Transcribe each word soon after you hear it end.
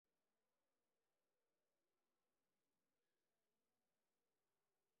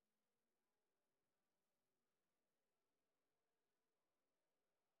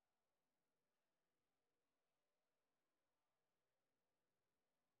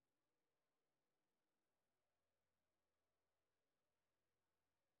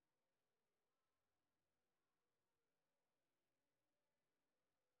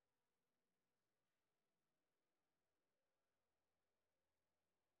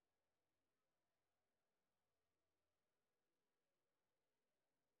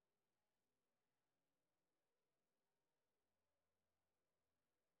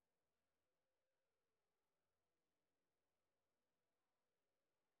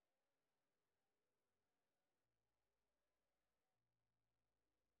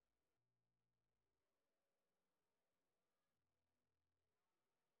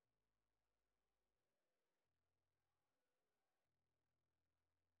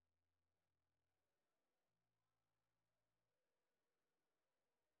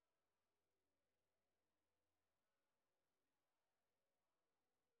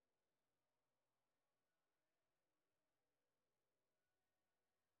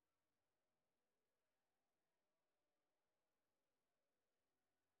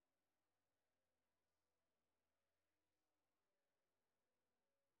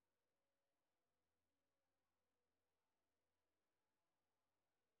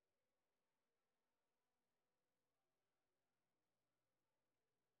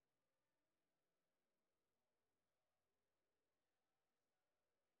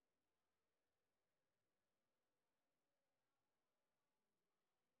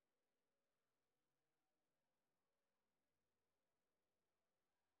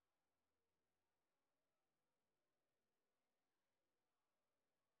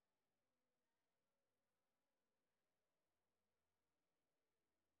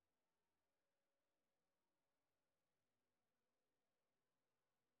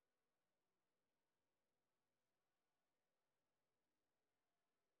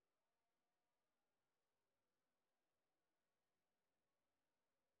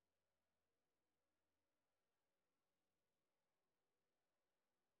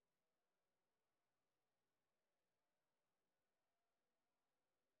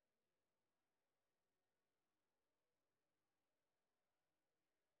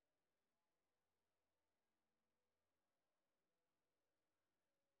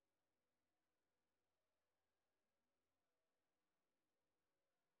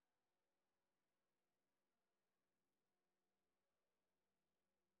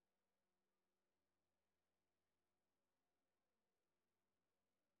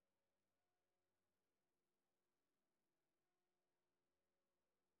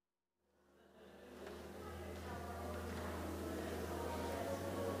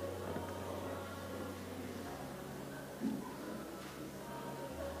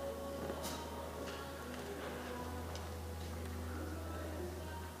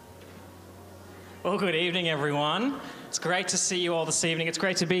Well, good evening, everyone. It's great to see you all this evening. It's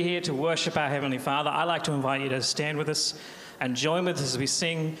great to be here to worship our Heavenly Father. I'd like to invite you to stand with us and join with us as we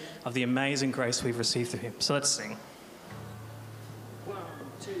sing of the amazing grace we've received through Him. So let's sing. 1,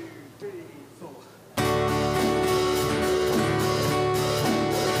 2, 3, 4.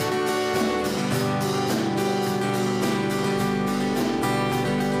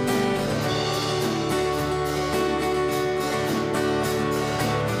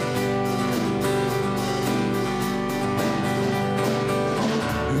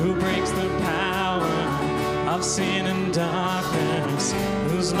 Sin and darkness,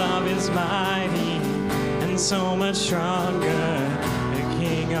 whose love is mighty and so much stronger, the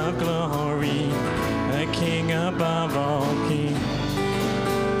King of glory, the King above all kings,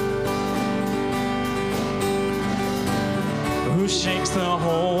 who shakes the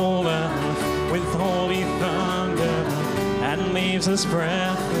whole earth with holy thunder and leaves us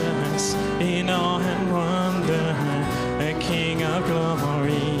breathless in awe and wonder, the King of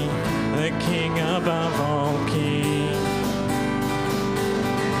glory, the King above all kings.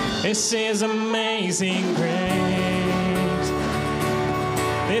 This is amazing grace.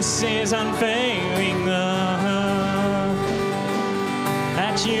 This is unfailing love,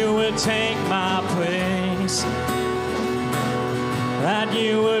 that you would take my place, that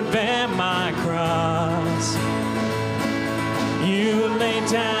you would bear my cross. You laid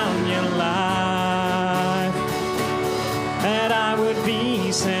down your life, that I would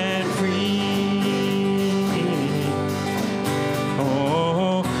be set free.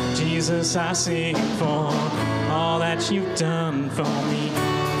 Oh, Jesus, I sing for all that you've done for me.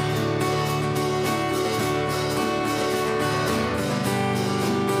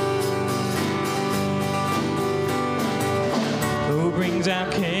 Who brings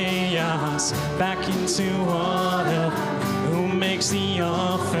out chaos back into order, who makes the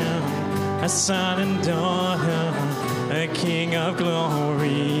orphan a son and daughter, the King of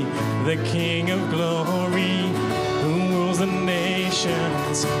glory, the King of glory, who rules the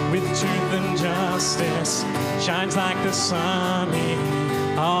nations with truth and justice, shines like the sun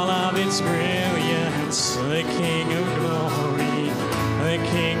in all of its brilliance, the King of glory, the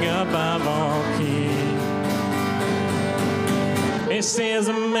King above all kings. This is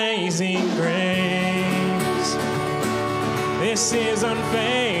amazing grace. This is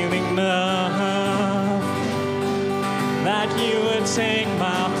unfailing love, that you would take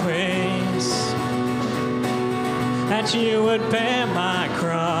my place, that you would bear my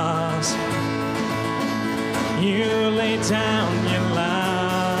cross. You laid down your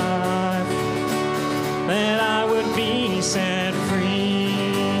life, that I would be set free.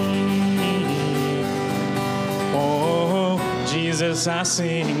 Oh, Jesus, I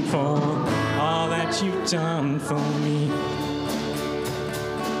sing for all that you've done for me.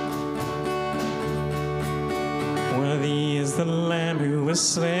 Worthy is the Lamb who was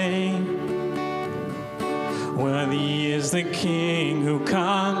slain. Worthy is the King who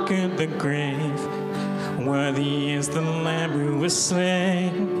conquered the grave. Worthy is the Lamb who was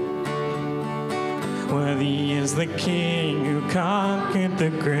slain. Worthy is the King who conquered the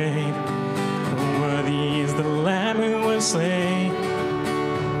grave. Worthy is the Lamb who was slain.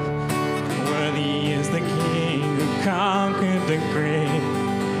 Worthy is the King who conquered the grave.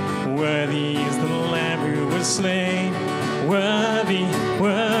 Worthy is the Lamb who was slain. Worthy,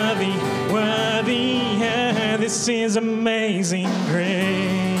 worthy, worthy. Yeah, this is amazing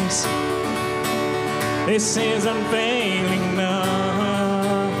grace. This is unfailing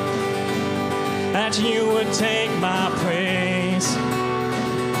love, that you would take my place,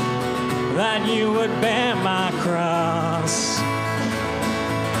 that you would bear my cross.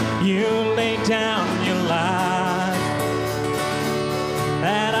 You laid down your life,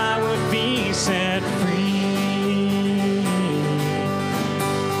 that I would be set free.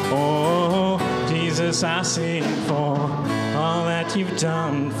 Oh, Jesus, I sing for all that you've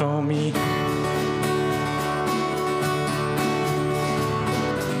done for me.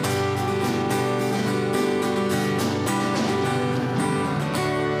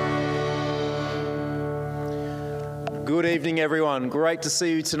 Good evening, everyone. Great to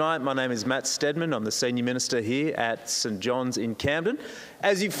see you tonight. My name is Matt Stedman. I'm the Senior Minister here at St John's in Camden.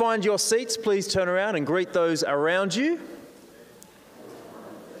 As you find your seats, please turn around and greet those around you.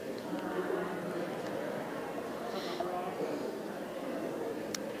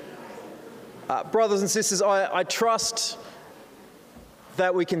 Brothers and sisters, I trust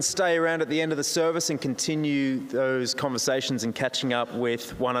that we can stay around at the end of the service and continue those conversations and catching up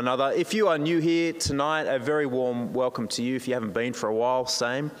with one another. If you are new here tonight, a very warm welcome to you. If you haven't been for a while,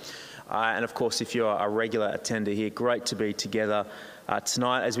 same. And of course, if you're a regular attender here, great to be together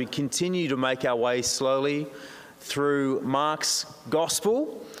tonight as we continue to make our way slowly through Mark's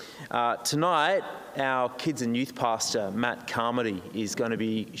Gospel. Tonight, our kids and youth pastor, Matt Carmody, is going to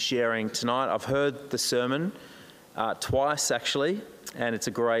be sharing tonight. I've heard the sermon twice, actually, and it's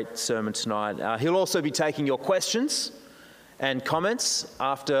a great sermon tonight. He'll also be taking your questions and comments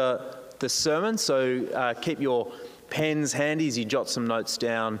after the sermon, so keep your pens handy as you jot some notes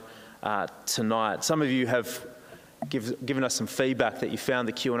down tonight. Some of you have given us some feedback that you found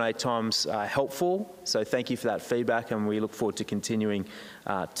the Q&A times helpful, so thank you for that feedback, and we look forward to continuing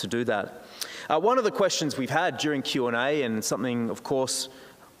to do that. One of the questions we've had during Q&A, and something, of course,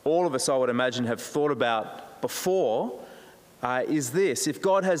 all of us, I would imagine, have thought about before, is this: if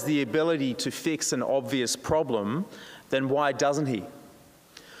God has the ability to fix an obvious problem, then why doesn't he?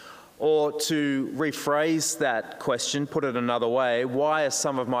 Or to rephrase that question, put it another way, why are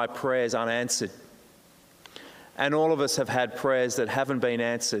some of my prayers unanswered? And all of us have had prayers that haven't been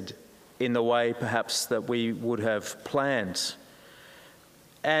answered in the way perhaps that we would have planned.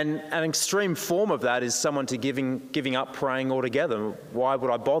 And an extreme form of that is someone giving up praying altogether. Why would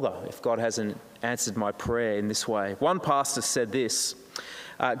I bother if God hasn't answered my prayer in this way? One pastor said this: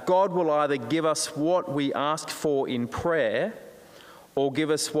 God will either give us what we ask for in prayer or give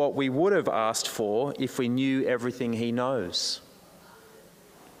us what we would have asked for if we knew everything he knows.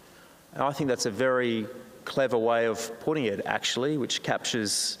 And I think that's a very clever way of putting it, actually, which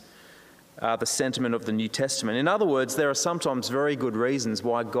captures the sentiment of the New Testament. In other words, there are sometimes very good reasons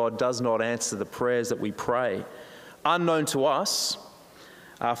why God does not answer the prayers that we pray, unknown to us,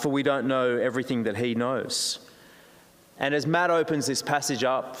 for we don't know everything that he knows. And as Matt opens this passage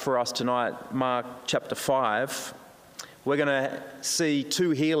up for us tonight, Mark chapter 5, we're going to see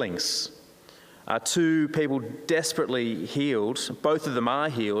two healings. Two people desperately healed. Both of them are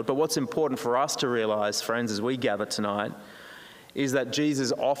healed. But what's important for us to realise, friends, as we gather tonight, is that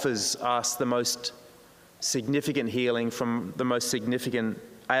Jesus offers us the most significant healing from the most significant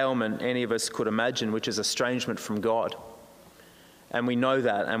ailment any of us could imagine, which is estrangement from God. And we know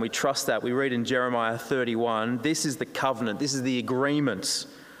that, and we trust that. We read in Jeremiah 31, this is the covenant, this is the agreement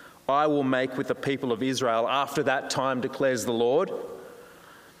I will make with the people of Israel after that time, declares the Lord.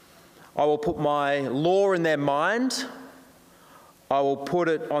 I will put my law in their mind, I will put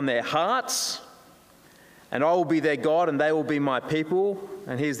it on their hearts, and I will be their God and they will be my people.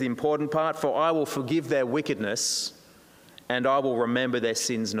 And here's the important part: for I will forgive their wickedness and I will remember their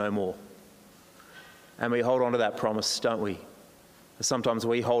sins no more. And we hold on to that promise, don't we? Sometimes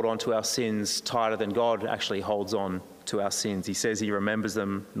we hold on to our sins tighter than God actually holds on to our sins. He says he remembers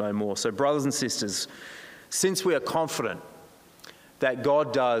them no more. So brothers and sisters, since we are confident that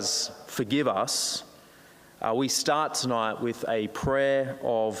God does forgive us, we start tonight with a prayer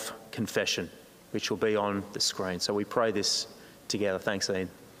of confession, which will be on the screen. So we pray this together. Thanks, Ian.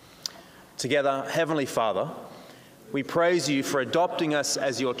 Together, Heavenly Father, we praise you for adopting us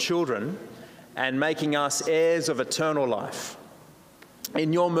as your children and making us heirs of eternal life.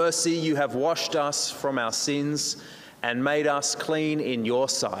 In your mercy, you have washed us from our sins and made us clean in your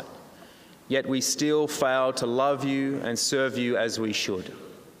sight. Yet we still fail to love you and serve you as we should.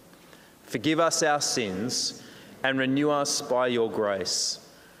 Forgive us our sins and renew us by your grace,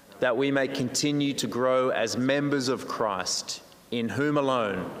 that we may continue to grow as members of Christ, in whom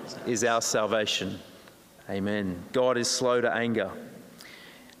alone is our salvation. Amen. God is slow to anger,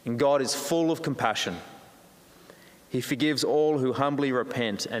 and God is full of compassion. He forgives all who humbly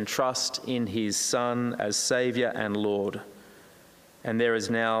repent and trust in his Son as Saviour and Lord. And there is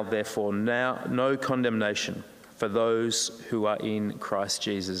now, therefore, no condemnation for those who are in Christ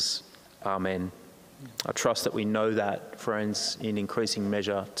Jesus. Amen. I trust that we know that, friends, in increasing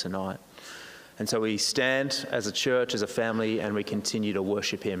measure tonight. And so we stand as a church, as a family, and we continue to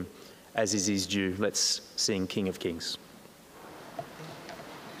worship him as is his due. Let's sing King of Kings.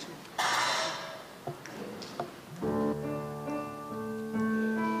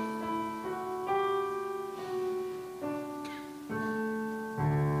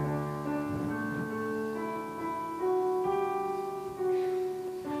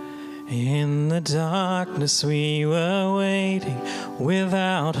 In the darkness we were waiting,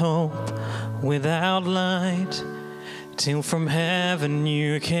 without hope, without light, till from heaven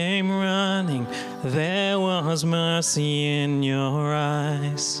you came running. There was mercy in your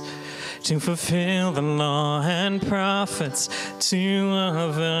eyes, to fulfill the law and prophets. To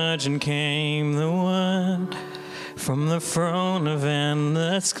a virgin came the word, from the throne of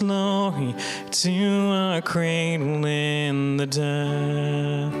endless glory to a cradle in the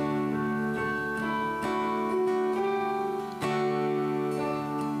dirt.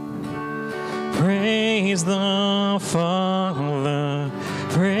 Praise the the Father,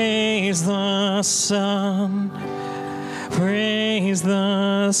 praise the Son, praise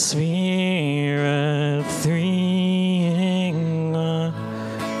the Spirit, three in one.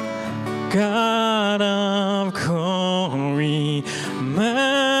 God of glory,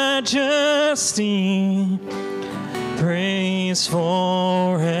 majesty, praise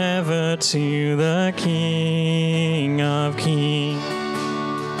forever to the King of Kings.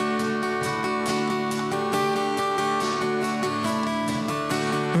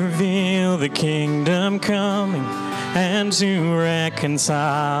 Reveal the kingdom coming, and to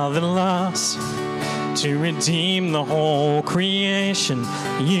reconcile the lost, to redeem the whole creation.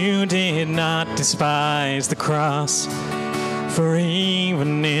 You did not despise the cross, for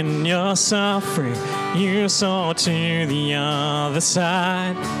even in your suffering you saw to the other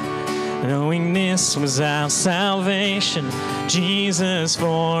side. Knowing this was our salvation, Jesus,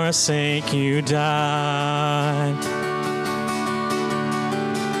 for our sake you died.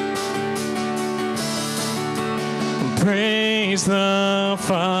 Praise the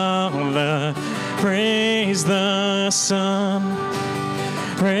Father, praise the Son,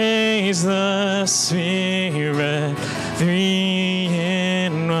 praise the Spirit, three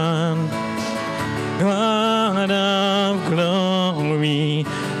in one. God of glory,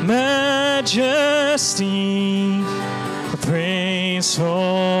 majesty, praise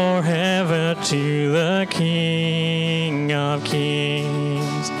forever to the King of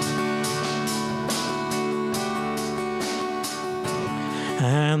Kings.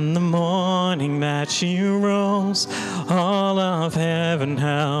 And the morning that she rose, all of heaven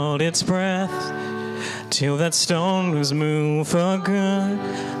held its breath, till that stone was moved for good.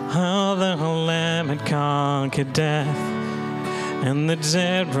 How the Lamb had conquered death, and the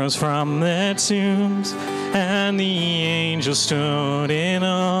dead rose from their tombs, and the angels stood in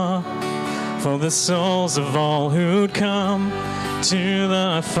awe, for the souls of all who'd come to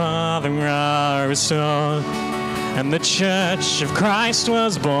the Father are restored. And the church of Christ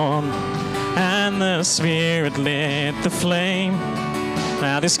was born, and the Spirit lit the flame.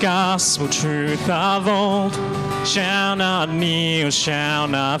 Now this gospel truth of old shall not kneel, shall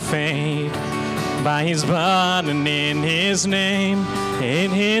not fade. By his blood and in his name, in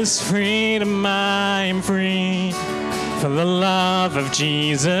his freedom I am free. For the love of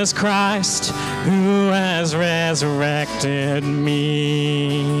Jesus Christ, who has resurrected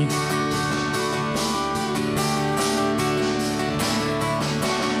me.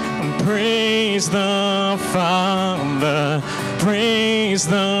 Praise the Father, praise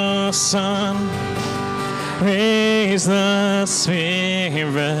the Son, praise the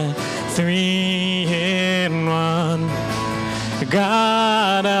Spirit, three in one.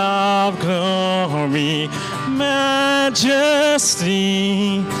 God of glory, majesty,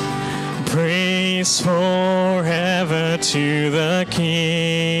 praise forever to the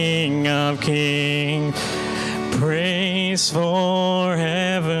King of Kings. Praise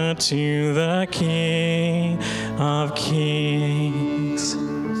forever to the King of Kings.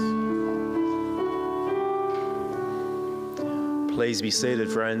 Please be seated,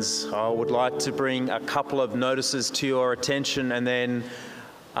 friends. I would like to bring a couple of notices to your attention, and then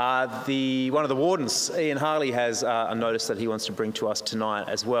one of the wardens, Ian Harley, has a notice that he wants to bring to us tonight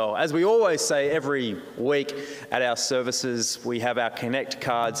as well. As we always say every week at our services, we have our Connect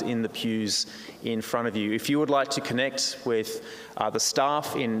cards in the pews in front of you. If you would like to connect with the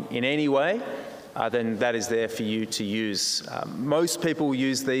staff in any way, then that is there for you to use. Most people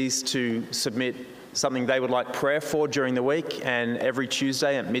use these to submit something they would like prayer for during the week, and every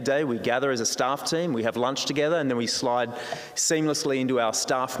Tuesday at midday we gather as a staff team, we have lunch together, and then we slide seamlessly into our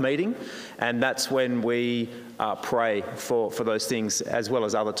staff meeting, and that's when we pray for those things, as well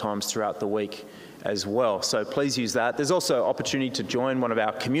as other times throughout the week as well. So please use that. There's also opportunity to join one of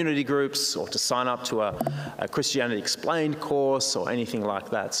our community groups, or to sign up to a Christianity Explained course or anything like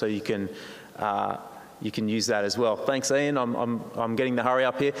that, so you can use that as well. Thanks, Ian. I'm getting the hurry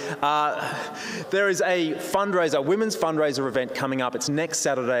up here. There is a fundraiser, women's fundraiser event coming up. It's next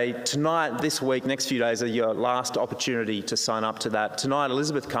Saturday. Tonight, this week, next few days are your last opportunity to sign up to that. Tonight,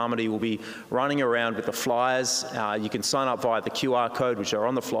 Elizabeth Carmody will be running around with the flyers. You can sign up via the QR code, which are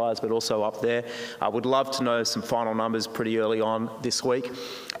on the flyers, but also up there. I would love to know some final numbers pretty early on this week.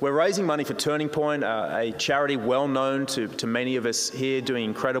 We're raising money for Turning Point, a charity well known to many of us here, doing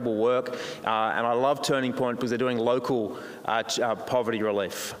incredible work. And I love to Turning Point because they're doing local poverty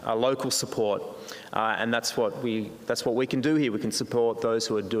relief, local support. And that's what we can do here. We can support those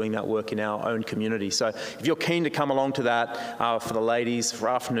who are doing that work in our own community. So if you're keen to come along to that for the ladies, for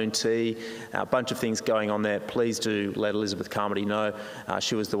afternoon tea, a bunch of things going on there, please do let Elizabeth Carmody know.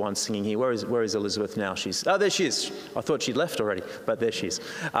 She was the one singing here. Where is Elizabeth now? There she is. I thought she'd left already, but there she is.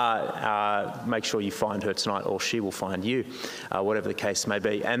 Make sure you find her tonight, or she will find you, whatever the case may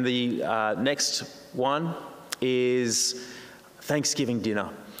be. And the next one is Thanksgiving dinner.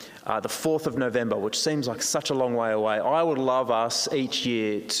 The 4th of November, which seems like such a long way away. I would love us each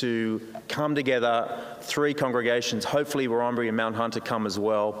year to come together, 3 congregations, hopefully Warrambie and Mount Hunter come as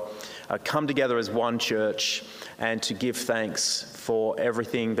well, come together as one church and to give thanks for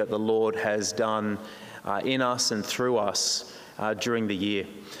everything that the Lord has done in us and through us during the year.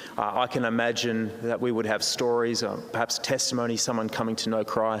 I can imagine that we would have stories, perhaps testimony, someone coming to know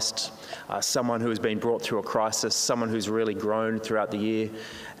Christ, someone who has been brought through a crisis, someone who's really grown throughout the year,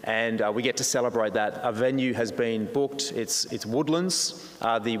 and we get to celebrate that. A venue has been booked. It's Woodlands,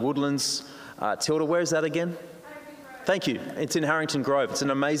 the Woodlands. Tilda, where is that again? Thank you. It's in Harrington Grove. It's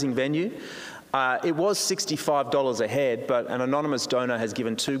an amazing venue. It was $65 a head, but an anonymous donor has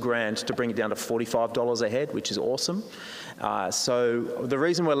given $2,000 to bring it down to $45 a head, which is awesome. So the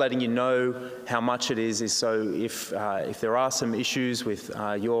reason we're letting you know how much it is so if there are some issues with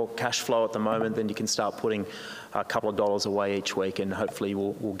your cash flow at the moment, then you can start putting a couple of dollars away each week, and hopefully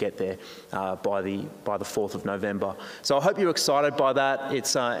we'll get there by the 4th of November. So I hope you're excited by that.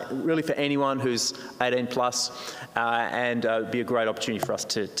 It's really for anyone who's 18 plus, and it'd be a great opportunity for us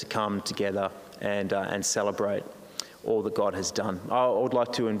to come together and celebrate all that God has done. I would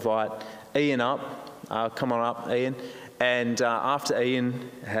like to invite Ian up. Come on up, Ian. And after Ian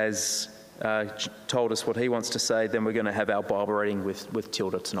has told us what he wants to say, then we're going to have our Bible reading with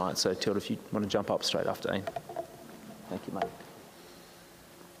Tilda tonight. So Tilda, if you want to jump up straight after Ian. Thank you, mate.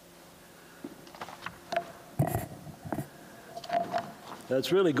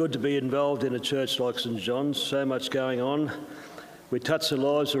 It's really good to be involved in a church like St John's. So much going on. We touch the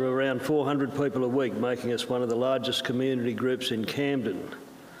lives of around 400 people a week, making us one of the largest community groups in Camden.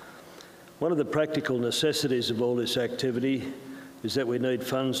 One of the practical necessities of all this activity is that we need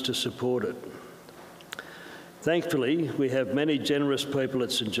funds to support it. Thankfully, we have many generous people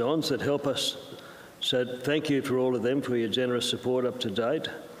at St John's that help us, so thank you for all of them for your generous support up to date.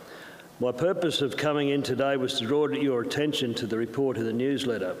 My purpose of coming in today was to draw your attention to the report in the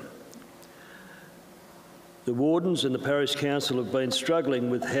newsletter. The wardens and the parish council have been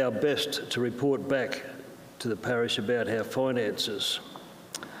struggling with how best to report back to the parish about our finances.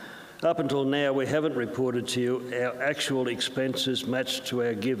 Up until now, we haven't reported to you our actual expenses matched to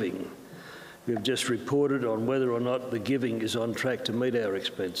our giving. We've just reported on whether or not the giving is on track to meet our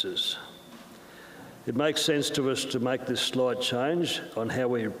expenses. It makes sense to us to make this slight change on how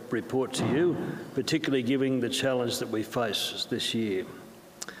we report to you, particularly given the challenge that we face this year.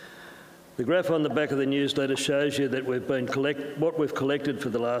 The graph on the back of the newsletter shows you that what we've collected for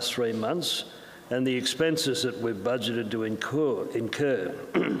the last 3 months and the expenses that we've budgeted to incur.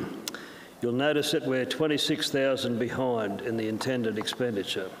 You'll notice that we're $26,000 behind in the intended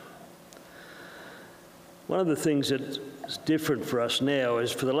expenditure. One of the things that's different for us now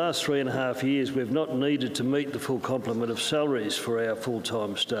is for the last 3.5 years, we've not needed to meet the full complement of salaries for our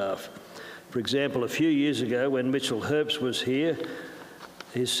full-time staff. For example, a few years ago when Mitchell Herbst was here,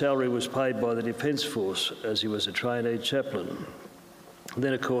 his salary was paid by the Defence Force as he was a trainee chaplain.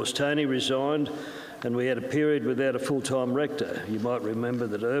 Then, of course, Tony resigned and we had a period without a full-time rector. You might remember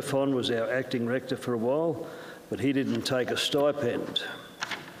that Irfan was our acting rector for a while, but he didn't take a stipend.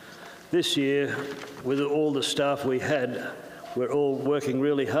 This year, with all the staff we had, we're all working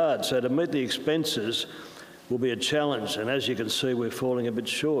really hard, so to meet the expenses will be a challenge, and as you can see, we're falling a bit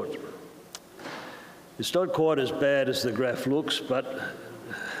short. It's not quite as bad as the graph looks, but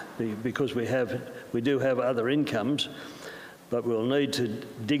because we do have other incomes, but we'll need to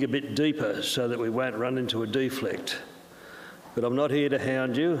dig a bit deeper so that we won't run into a deflect. But I'm not here to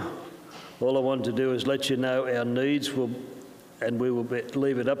hound you. All I want to do is let you know our needs and we will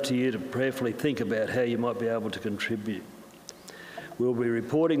leave it up to you to prayerfully think about how you might be able to contribute. We'll be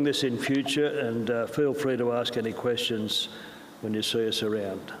reporting this in future, and feel free to ask any questions when you see us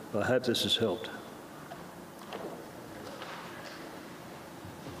around. I hope this has helped.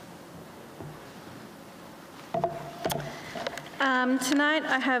 Tonight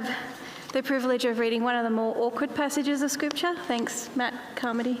I have the privilege of reading one of the more awkward passages of Scripture. Thanks, Matt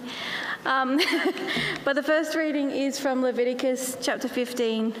Carmody. But the first reading is from Leviticus chapter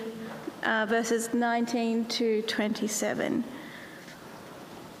 15, verses 19 to 27.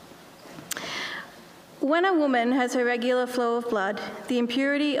 When a woman has her regular flow of blood, the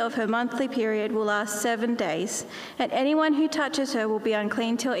impurity of her monthly period will last 7 days, and anyone who touches her will be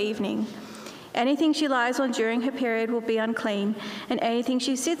unclean till evening. Anything she lies on during her period will be unclean, and anything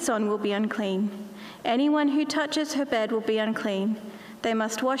she sits on will be unclean. Anyone who touches her bed will be unclean. They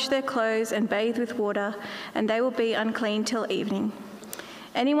must wash their clothes and bathe with water, and they will be unclean till evening.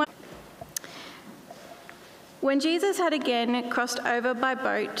 When Jesus had again crossed over by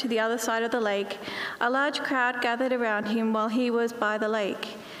boat to the other side of the lake, a large crowd gathered around him while he was by the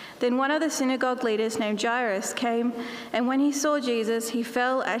lake. Then one of the synagogue leaders named Jairus came, and when he saw Jesus, he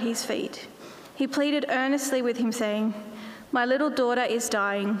fell at his feet. He pleaded earnestly with him, saying, "My little daughter is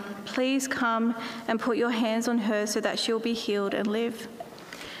dying. Please come and put your hands on her so that she'll be healed and live."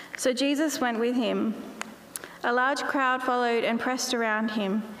 So Jesus went with him. A large crowd followed and pressed around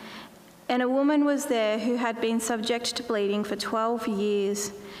him. And a woman was there who had been subject to bleeding for 12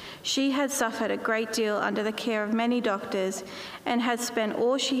 years. She had suffered a great deal under the care of many doctors and had spent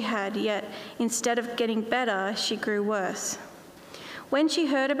all she had, yet instead of getting better, she grew worse. When she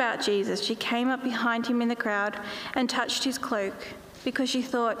heard about Jesus, she came up behind him in the crowd and touched his cloak, because she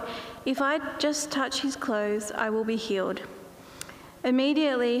thought, "If I just touch his clothes, I will be healed."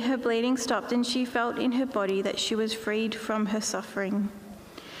 Immediately her bleeding stopped, and she felt in her body that she was freed from her suffering.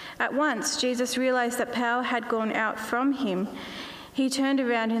 At once, Jesus realized that power had gone out from him. He turned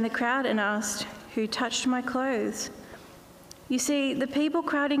around in the crowd and asked, "Who touched my clothes?" "You see the people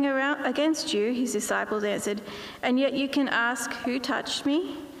crowding around against you," his disciples answered, "and yet you can ask, 'Who touched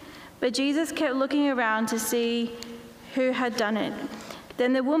me?'" But Jesus kept looking around to see who had done it.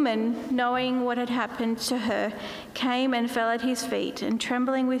 Then the woman, knowing what had happened to her, came and fell at his feet, and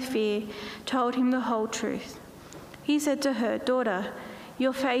trembling with fear, told him the whole truth. He said to her, "Daughter,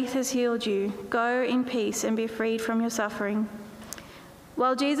 your faith has healed you. Go in peace and be freed from your suffering."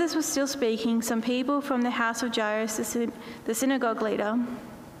 While Jesus was still speaking, some people from the house of Jairus, the synagogue leader,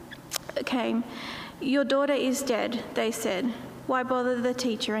 came. "Your daughter is dead," they said. "Why bother the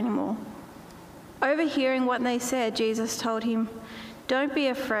teacher anymore?" Overhearing what they said, Jesus told him, "Don't be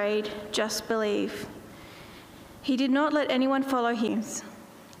afraid, just believe." He did not let anyone follow him.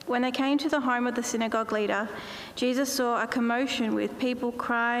 When they came to the home of the synagogue leader, Jesus saw a commotion with people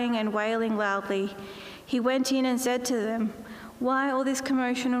crying and wailing loudly. He went in and said to them, "Why all this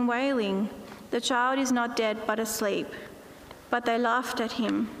commotion and wailing? The child is not dead but asleep." But they laughed at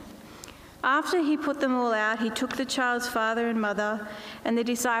him. After he put them all out, he took the child's father and mother and the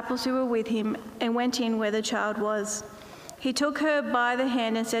disciples who were with him and went in where the child was. He took her by the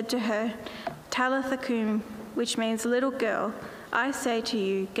hand and said to her, "Talitha kum," which means, "Little girl, I say to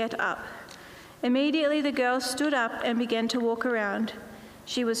you, get up." Immediately the girl stood up and began to walk around.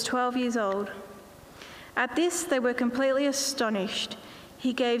 She was 12 years old. At this they were completely astonished.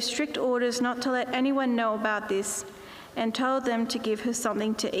 He gave strict orders not to let anyone know about this and told them to give her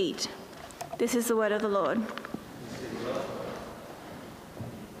something to eat. This is the word of the Lord.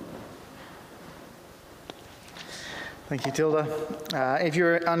 Thank you, Tilda. If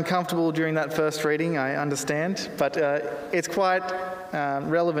you're uncomfortable during that first reading, I understand, but it's quite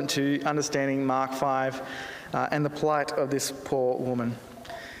relevant to understanding Mark 5 and the plight of this poor woman.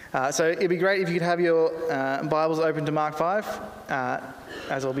 So it'd be great if you could have your Bibles open to Mark 5,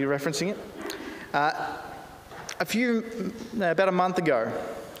 as I'll be referencing it. About a month ago,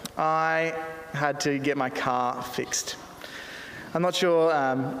 I had to get my car fixed. I'm not sure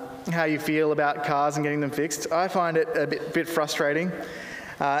how you feel about cars and getting them fixed. I find it a bit frustrating.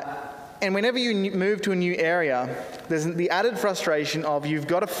 And whenever you move to a new area, there's the added frustration of you've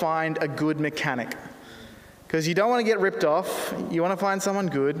got to find a good mechanic. Because you don't want to get ripped off, you want to find someone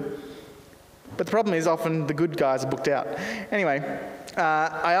good. But the problem is often the good guys are booked out. Anyway,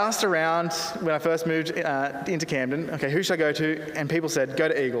 I asked around when I first moved into Camden, okay, who should I go to? And people said, go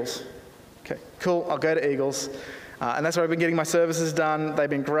to Eagles. Okay, cool, I'll go to Eagles. And that's where I've been getting my services done. They've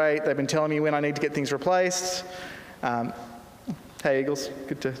been great. They've been telling me when I need to get things replaced. Hey, Eagles,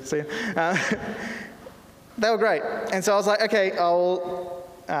 good to see you. They were great. And so I was like, okay, I'll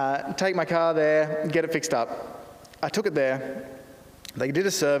take my car there and get it fixed up. I took it there. They did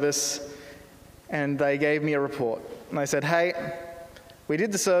a service, and they gave me a report. And they said, hey, we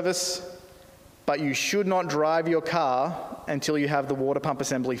did the service, but you should not drive your car until you have the water pump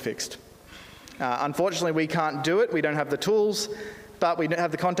assembly fixed. Unfortunately, we can't do it. We don't have the tools, but we don't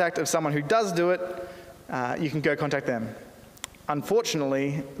have the contact of someone who does do it. You can go contact them.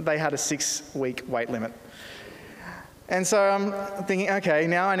 Unfortunately, they had a 6-week wait limit. And so I'm thinking, okay,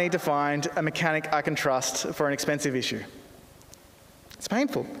 now I need to find a mechanic I can trust for an expensive issue. It's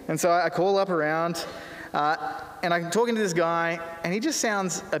painful. And so I call up around, and I'm talking to this guy, and he just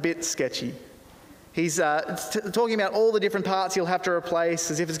sounds a bit sketchy. He's talking about all the different parts he'll have to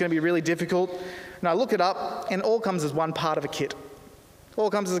replace as if it's going to be really difficult. And I look it up, and it all comes as one part of a kit. All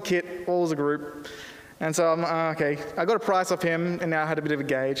comes as a kit, all as a group. And so I'm, okay, I got a price off him, and now I had a bit of a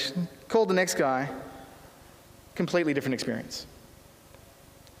gauge. Called the next guy, completely different experience.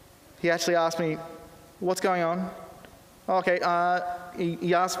 He actually asked me, what's going on? Okay,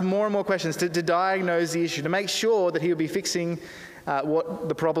 he asked more and more questions to diagnose the issue, to make sure that he would be fixing what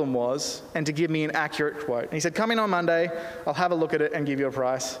the problem was, and to give me an accurate quote. And he said, come in on Monday, I'll have a look at it and give you a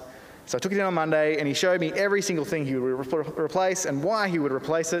price. So I took it in on Monday, and he showed me every single thing he would replace and why he would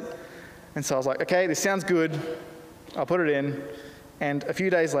replace it. And so I was like, okay, this sounds good. I'll put it in. And a few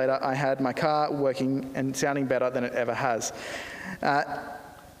days later, I had my car working and sounding better than it ever has.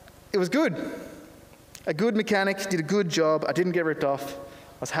 It was good. A good mechanic did a good job. I didn't get ripped off.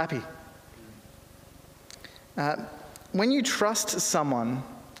 I was happy. When you trust someone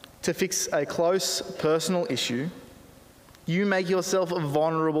to fix a close personal issue, you make yourself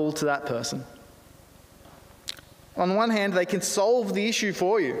vulnerable to that person. On one hand, they can solve the issue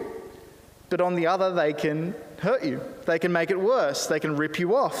for you, but on the other, they can hurt you. They can make it worse. They can rip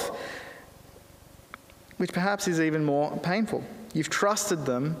you off, which perhaps is even more painful. You've trusted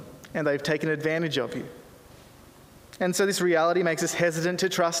them, and they've taken advantage of you. And so this reality makes us hesitant to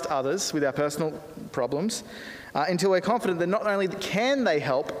trust others with our personal problems until we're confident that not only can they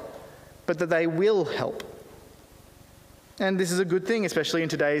help, but that they will help. And this is a good thing, especially in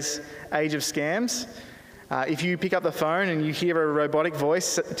today's age of scams. If you pick up the phone and you hear a robotic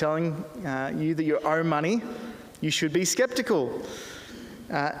voice telling you that you owe money, you should be skeptical.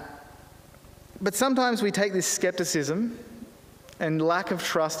 But sometimes we take this skepticism and lack of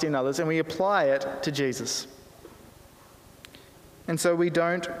trust in others and we apply it to Jesus. And so we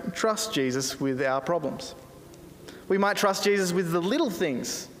don't trust Jesus with our problems. We might trust Jesus with the little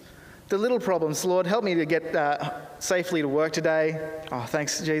things, the little problems. Lord, help me to get safely to work today. Oh,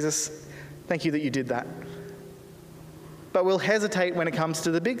 thanks, Jesus. Thank you that you did that. But we'll hesitate when it comes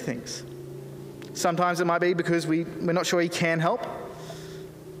to the big things. Sometimes it might be because we're not sure he can help.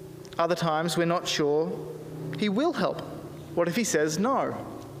 Other times we're not sure he will help. What if he says no?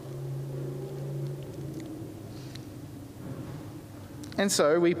 And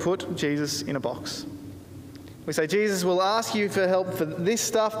so we put Jesus in a box. We say, Jesus, we'll ask you for help for this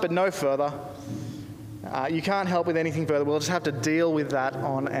stuff, but no further. You can't help with anything further. We'll just have to deal with that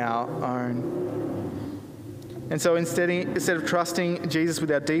on our own. And so instead of trusting Jesus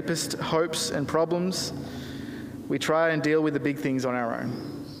with our deepest hopes and problems, we try and deal with the big things on our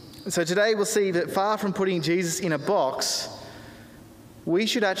own. So today we'll see that far from putting Jesus in a box, we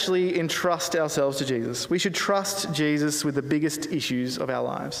should actually entrust ourselves to Jesus. We should trust Jesus with the biggest issues of our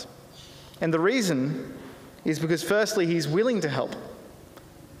lives. And the reason is because firstly, he's willing to help.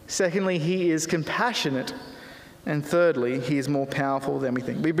 Secondly, he is compassionate. And thirdly, he is more powerful than we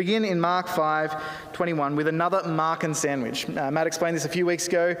think. We begin in Mark 5:21 with another Markan sandwich. Matt explained this a few weeks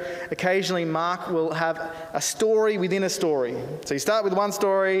ago. Occasionally, Mark will have a story within a story. So you start with one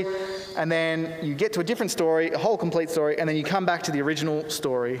story, and then you get to a different story, a whole complete story, and then you come back to the original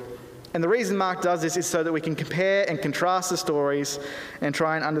story. And the reason Mark does this is so that we can compare and contrast the stories and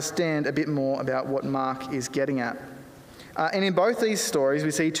try and understand a bit more about what Mark is getting at. And in both these stories,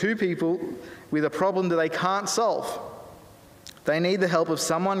 we see two people with a problem that they can't solve. They need the help of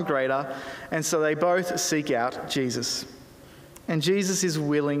someone greater, and so they both seek out Jesus. And Jesus is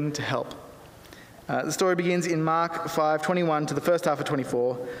willing to help. The story begins in Mark 5:21 to the first half of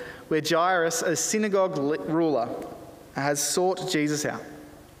 24, where Jairus, a synagogue ruler, has sought Jesus out.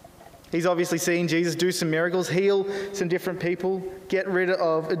 He's obviously seen Jesus do some miracles, heal some different people, get rid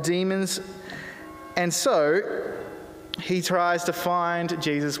of demons, and so he tries to find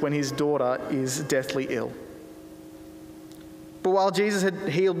Jesus when his daughter is deathly ill. But while Jesus had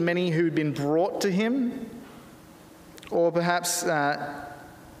healed many who'd been brought to him, or perhaps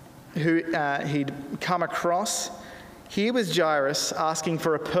who he'd come across, here was Jairus asking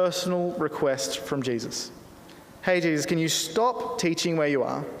for a personal request from Jesus. Hey Jesus, can you stop teaching where you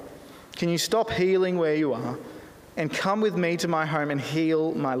are? Can you stop healing where you are? And come with me to my home and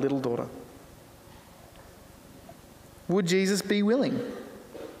heal my little daughter? Would Jesus be willing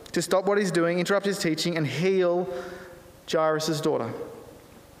to stop what he's doing, interrupt his teaching, and heal Jairus' daughter?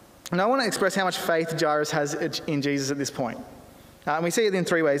 And I want to express how much faith Jairus has in Jesus at this point. And we see it in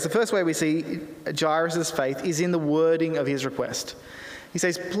three ways. The first way we see Jairus' faith is in the wording of his request. He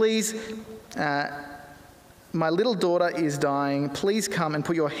says, please, my little daughter is dying. Please come and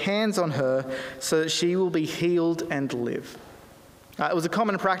put your hands on her so that she will be healed and live. It was a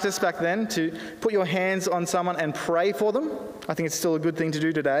common practice back then to put your hands on someone and pray for them. I think it's still a good thing to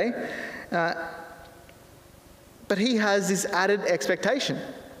do today. But he has this added expectation.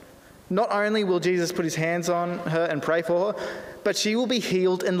 Not only will Jesus put his hands on her and pray for her, but she will be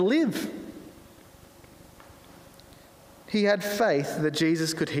healed and live. He had faith that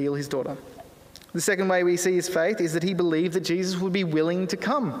Jesus could heal his daughter. The second way we see his faith is that he believed that Jesus would be willing to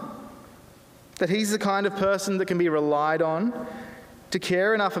come. That he's the kind of person that can be relied on to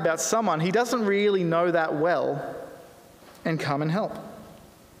care enough about someone he doesn't really know that well and come and help.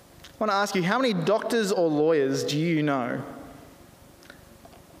 I want to ask you, how many doctors or lawyers do you know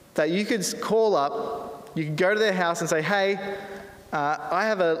that you could call up, you could go to their house and say, hey, I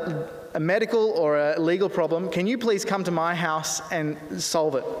have a medical or a legal problem. Can you please come to my house and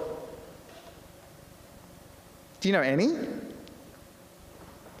solve it? Do you know any?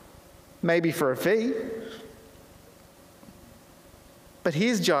 Maybe for a fee. But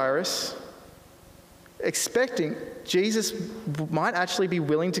here's Jairus, expecting Jesus might actually be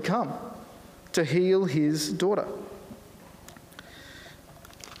willing to come to heal his daughter.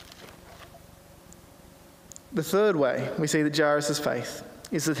 The third way we see that Jairus' faith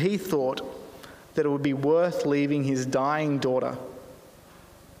is that he thought that it would be worth leaving his dying daughter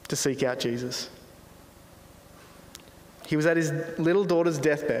to seek out Jesus. He was at his little daughter's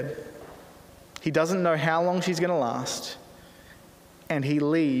deathbed. He doesn't know how long she's going to last, and he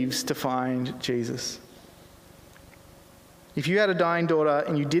leaves to find Jesus. If you had a dying daughter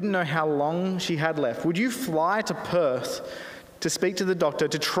and you didn't know how long she had left, would you fly to Perth to speak to the doctor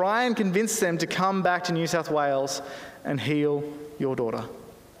to try and convince them to come back to New South Wales and heal your daughter?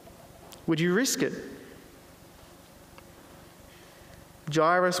 Would you risk it?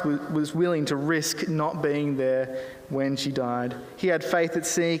 Jairus was willing to risk not being there when she died. He had faith that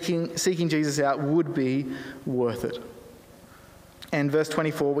seeking Jesus out would be worth it. And verse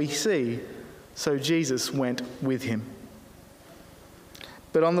 24 we see, so Jesus went with him.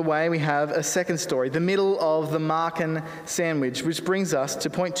 But on the way we have a second story, the middle of the Markan sandwich, which brings us to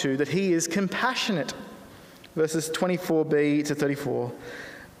point 2, that he is compassionate. Verses 24b to 34.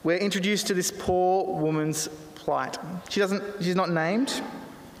 We're introduced to this poor woman's plight. She's not named,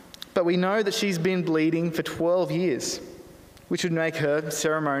 but we know that she's been bleeding for 12 years, which would make her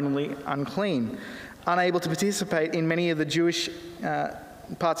ceremonially unclean, unable to participate in many of the Jewish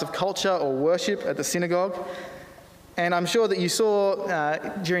parts of culture or worship at the synagogue. And I'm sure that you saw,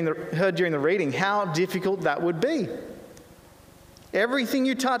 heard during the reading, how difficult that would be. Everything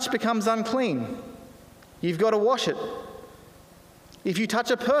you touch becomes unclean. You've got to wash it. If you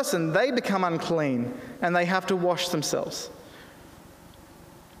touch a person, they become unclean and they have to wash themselves.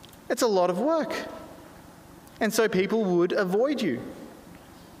 It's a lot of work. And so people would avoid you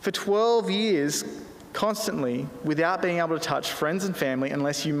for 12 years constantly without being able to touch friends and family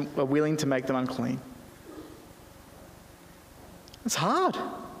unless you are willing to make them unclean. It's hard.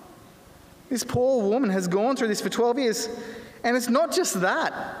 This poor woman has gone through this for 12 years. And it's not just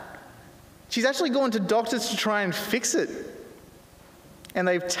that. She's actually gone to doctors to try and fix it. And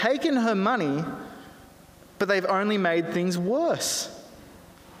they've taken her money, but they've only made things worse.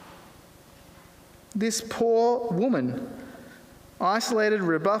 This poor woman, isolated,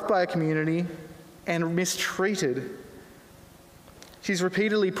 rebuffed by a community, and mistreated. She's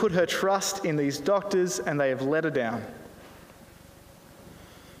repeatedly put her trust in these doctors, and they have let her down.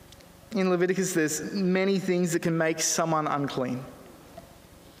 In Leviticus, there's many things that can make someone unclean.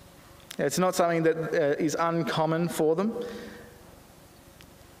 It's not something that is uncommon for them,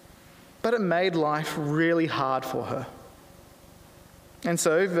 but it made life really hard for her. And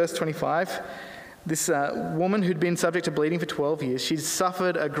so, verse 25, this woman who'd been subject to bleeding for 12 years, she'd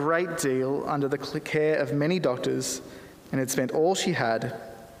suffered a great deal under the care of many doctors and had spent all she had,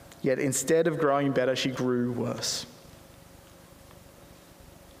 yet instead of growing better, she grew worse.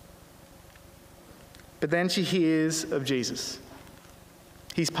 But then she hears of Jesus.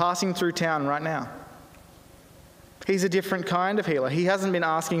 He's passing through town right now. He's a different kind of healer. He hasn't been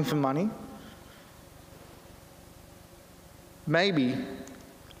asking for money. Maybe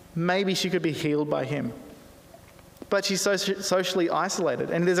she could be healed by him. But she's so socially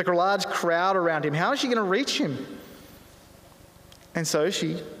isolated, and there's a large crowd around him. How is she going to reach him? And so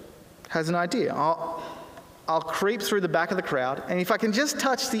she has an idea. I'll creep through the back of the crowd, and if I can just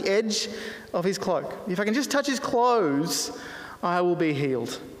touch the edge of his cloak, if I can just touch his clothes, I will be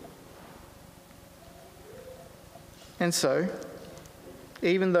healed. And so,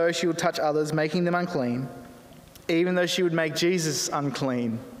 even though she would touch others, making them unclean, even though she would make Jesus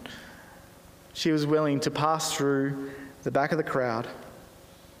unclean, she was willing to pass through the back of the crowd,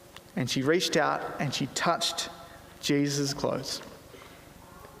 and she reached out and she touched Jesus' clothes.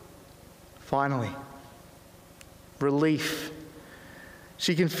 Finally, relief.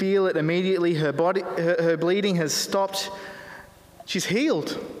 She can feel it immediately. Her body, her bleeding has stopped. She's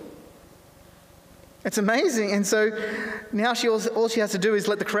healed. It's amazing. And so now all she has to do is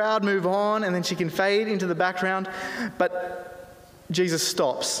let the crowd move on, and then she can fade into the background. But Jesus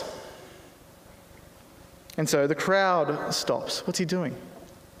stops. And so the crowd stops. What's he doing?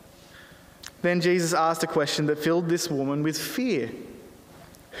 Then Jesus asked a question that filled this woman with fear.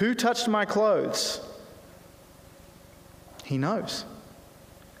 Who touched my clothes? He knows.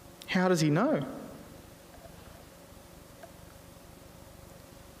 How does he know?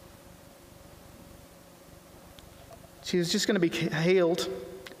 She was just going to be healed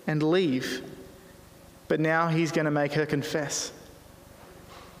and leave, but now he's going to make her confess.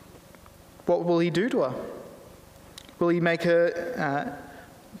 What will he do to her? Will he make her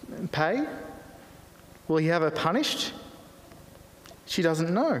pay? Will he have her punished? She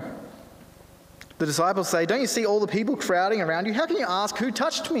doesn't know. The disciples say, "Don't you see all the people crowding around you? How can you ask, 'Who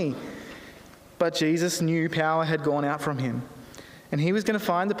touched me?'" But Jesus knew power had gone out from him, and he was going to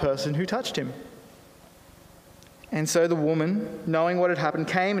find the person who touched him. And so the woman, knowing what had happened,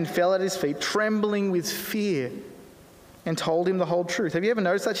 came and fell at his feet, trembling with fear, and told him the whole truth. Have you ever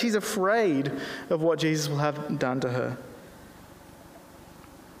noticed that? She's afraid of what Jesus will have done to her.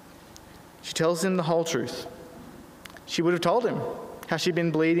 She tells him the whole truth. She would have told him how she'd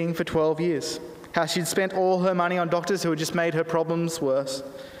been bleeding for 12 years, how she'd spent all her money on doctors who had just made her problems worse.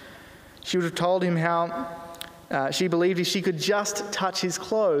 She would have told him how she believed if she could just touch his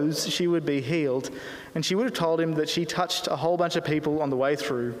clothes, she would be healed. And she would have told him that she touched a whole bunch of people on the way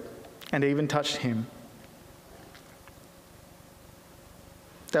through and even touched him.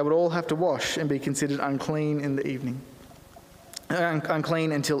 They would all have to wash and be considered unclean in the evening.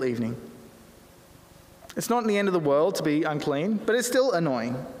 Unclean until evening. It's not the end of the world to be unclean, but it's still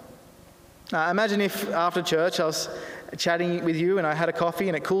annoying. Imagine if after church I was chatting with you and I had a coffee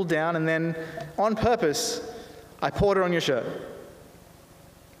and it cooled down, and then on purpose I poured it on your shirt.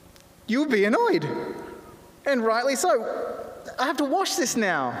 You would be annoyed, and rightly so. I have to wash this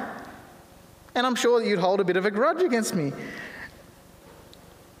now. And I'm sure that you'd hold a bit of a grudge against me.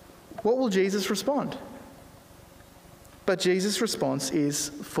 What will Jesus respond? But Jesus' response is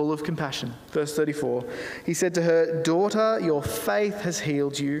full of compassion. Verse 34, he said to her, "Daughter, your faith has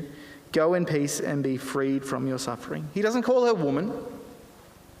healed you. Go in peace and be freed from your suffering." He doesn't call her woman.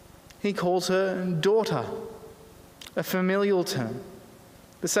 He calls her daughter, a familial term.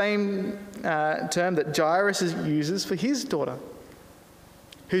 The same term that Jairus uses for his daughter,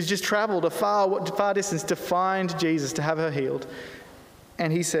 who's just travelled a far distance to find Jesus, to have her healed.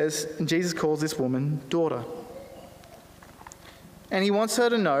 And Jesus calls this woman daughter. And he wants her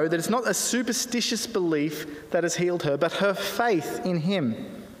to know that it's not a superstitious belief that has healed her, but her faith in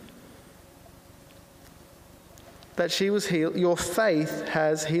him. That she was healed. Your faith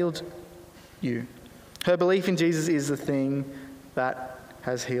has healed you. Her belief in Jesus is the thing that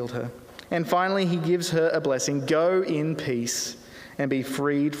has healed her. And finally, he gives her a blessing. Go in peace and be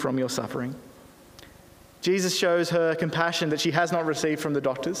freed from your suffering. Jesus shows her compassion that she has not received from the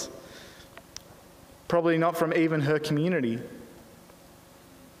doctors, probably not from even her community.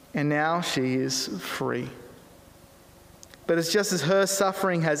 And now she is free. But it's just as her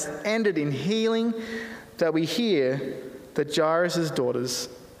suffering has ended in healing that we hear that Jairus' daughter's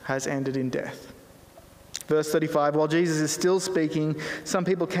has ended in death. Verse 35, while Jesus is still speaking, some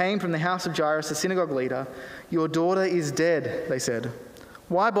people came from the house of Jairus, the synagogue leader. "Your daughter is dead," they said.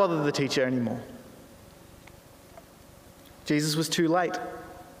 "Why bother the teacher anymore?" Jesus was too late.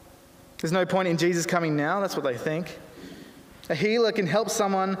 There's no point in Jesus coming now, that's what they think. A healer can help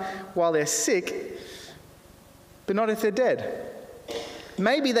someone while they're sick, but not if they're dead.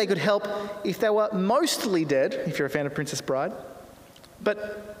 Maybe they could help if they were mostly dead, if you're a fan of Princess Bride,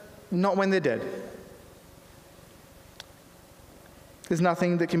 but not when they're dead. There's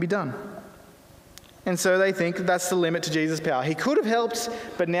nothing that can be done. And so they think that's the limit to Jesus' power. He could have helped,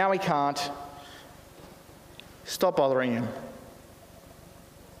 but now he can't. Stop bothering him.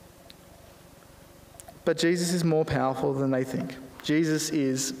 But Jesus is more powerful than they think. Jesus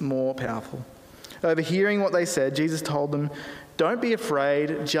is more powerful. Overhearing what they said, Jesus told them, "Don't be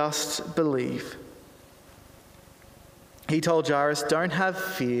afraid, just believe." He told Jairus, "Don't have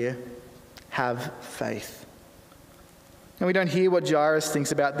fear, have faith." And we don't hear what Jairus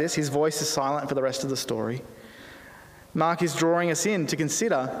thinks about this. His voice is silent for the rest of the story. Mark is drawing us in to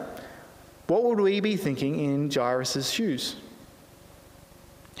consider, what would we be thinking in Jairus' shoes?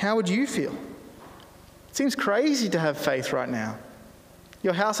 How would you feel? It seems crazy to have faith right now.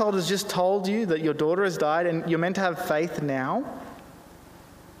 Your household has just told you that your daughter has died and you're meant to have faith now.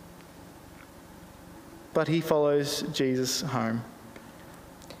 But he follows Jesus home.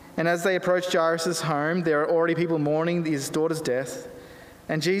 And as they approach Jairus' home, there are already people mourning his daughter's death.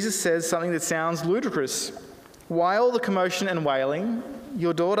 And Jesus says something that sounds ludicrous. Why all the commotion and wailing?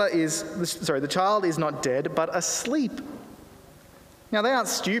 The child is not dead, but asleep. Now, they aren't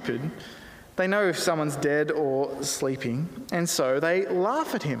stupid. They know if someone's dead or sleeping, and so they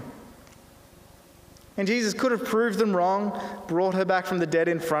laugh at him. And Jesus could have proved them wrong, brought her back from the dead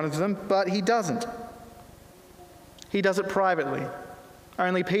in front of them, but he doesn't. He does it privately.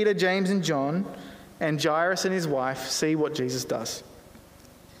 Only Peter, James, and John, and Jairus and his wife see what Jesus does.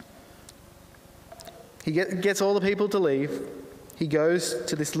 He gets all the people to leave. He goes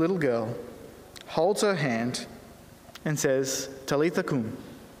to this little girl, holds her hand, and says, Talitha cum.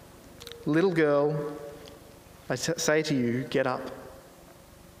 Little girl, I say to you, get up.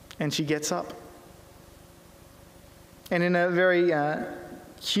 And she gets up. And in a very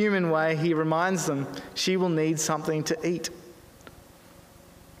human way, he reminds them she will need something to eat.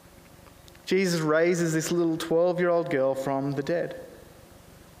 Jesus raises this little 12-year-old girl from the dead.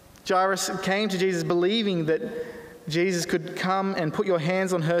 Jairus came to Jesus believing that Jesus could come and put your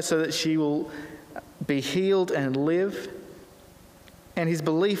hands on her so that she will be healed and live. And his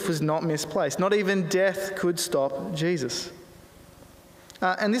belief was not misplaced. Not even death could stop Jesus.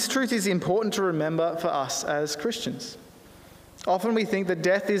 And this truth is important to remember for us as Christians. Often we think that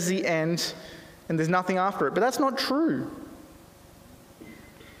death is the end and there's nothing after it, but that's not true.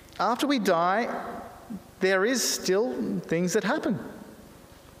 After we die, there is still things that happen.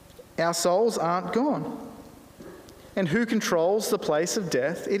 Our souls aren't gone. And who controls the place of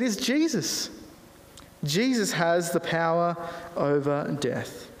death? It is Jesus. Jesus has the power over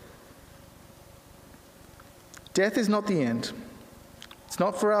death. Death is not the end. It's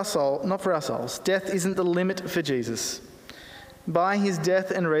not for our souls. Death isn't the limit for Jesus. By his death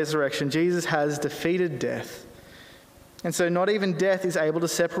and resurrection, Jesus has defeated death. And so not even death is able to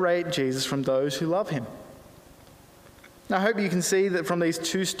separate Jesus from those who love him. Now, I hope you can see that from these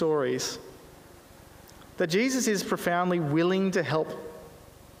two stories, that Jesus is profoundly willing to help.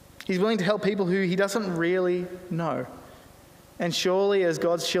 He's willing to help people who he doesn't really know. And surely, as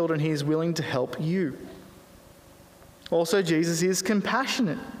God's children, he is willing to help you. Also, Jesus is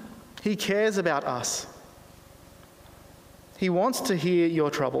compassionate. He cares about us. He wants to hear your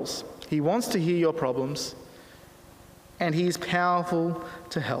troubles. He wants to hear your problems. And he is powerful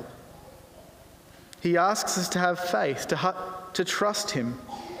to help. He asks us to have faith, to trust him.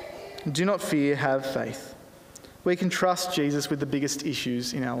 Do not fear, have faith. We can trust Jesus with the biggest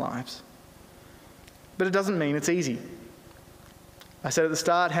issues in our lives. But it doesn't mean it's easy. I said at the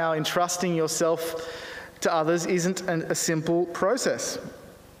start how entrusting yourself to others isn't a simple process.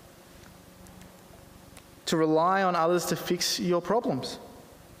 To rely on others to fix your problems.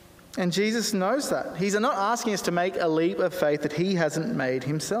 And Jesus knows that. He's not asking us to make a leap of faith that he hasn't made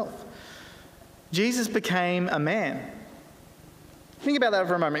himself. Jesus became a man. Think about that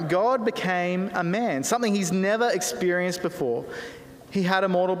for a moment. God became a man, something he's never experienced before. He had a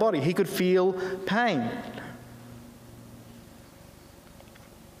mortal body. He could feel pain.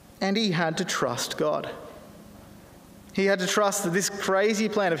 And he had to trust God. He had to trust that this crazy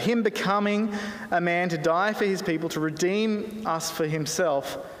plan of him becoming a man to die for his people, to redeem us for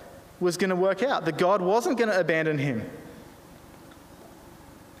himself, was going to work out, that God wasn't going to abandon him.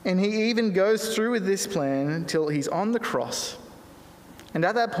 And he even goes through with this plan until he's on the cross. And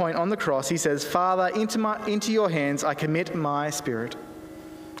at that point on the cross, he says, Father, into your hands I commit my spirit.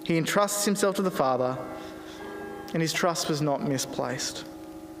 He entrusts himself to the Father, and his trust was not misplaced.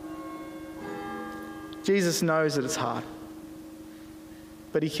 Jesus knows that it's hard,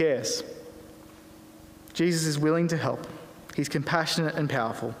 but he cares. Jesus is willing to help. He's compassionate and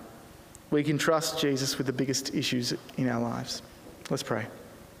powerful. We can trust Jesus with the biggest issues in our lives. Let's pray.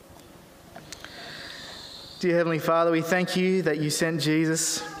 Dear Heavenly Father, we thank you that you sent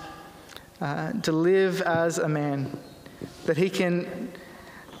Jesus to live as a man, that he can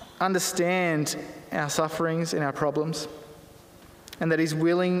understand our sufferings and our problems, and that he's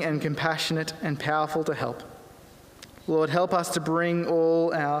willing and compassionate and powerful to help. Lord, help us to bring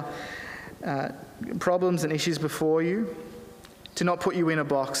all our problems and issues before you, to not put you in a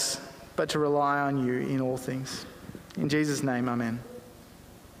box, but to rely on you in all things. In Jesus' name, amen.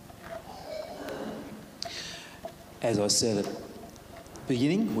 As I said at the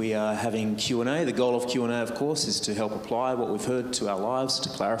beginning, we are having Q&A. The goal of Q&A, of course, is to help apply what we've heard to our lives, to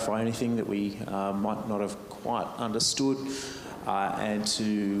clarify anything that we might not have quite understood, and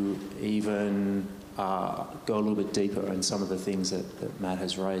to even go a little bit deeper in some of the things that Matt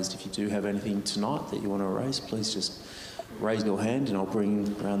has raised. If you do have anything tonight that you want to raise, please just raise your hand and I'll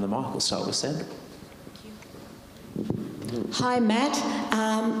bring around the mic. We'll start with Sandra. Hi, Matt.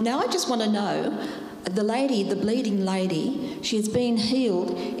 Now I just want to know, the lady, the bleeding lady, she has been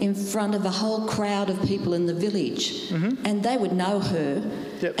healed in front of a whole crowd of people in the village, and they would know her,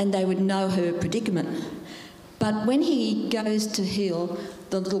 and they would know her predicament. But when he goes to heal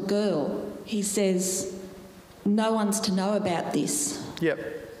the little girl, he says, no one's to know about this. Yep.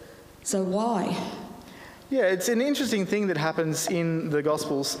 So why? Yeah, it's an interesting thing that happens in the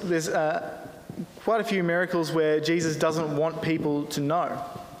Gospels. There's quite a few miracles where Jesus doesn't want people to know.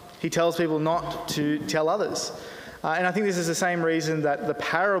 He tells people not to tell others. And I think this is the same reason that the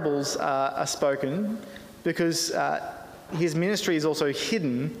parables are spoken, because his ministry is also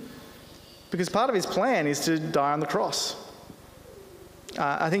hidden, because part of his plan is to die on the cross.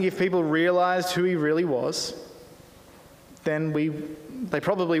 I think if people realised who he really was, then they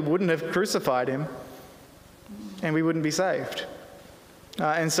probably wouldn't have crucified him, and we wouldn't be saved.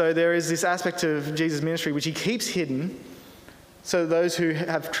 And so there is this aspect of Jesus' ministry which he keeps hidden, so those who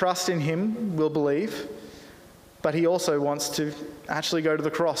have trust in him will believe, but he also wants to actually go to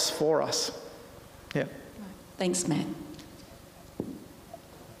the cross for us. Yeah. Thanks, Matt.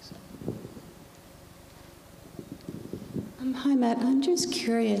 Hi, Matt. I'm just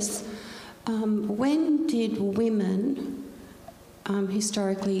curious. When did women,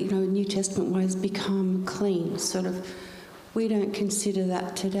 historically, New Testament-wise, become clean? Sort of, we don't consider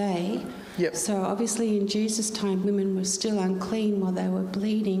that today. Yep. So obviously in Jesus' time, women were still unclean while they were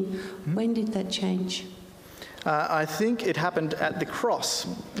bleeding. When did that change? I think it happened at the cross,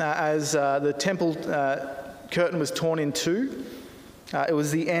 as the temple curtain was torn in two. It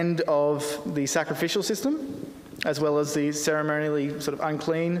was the end of the sacrificial system, as well as the ceremonially sort of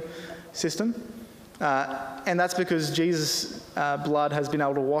unclean system. And that's because Jesus' blood has been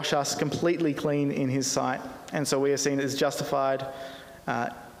able to wash us completely clean in his sight. And so we are seen as justified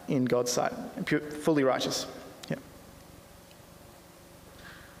in God's sight, fully righteous. Yeah.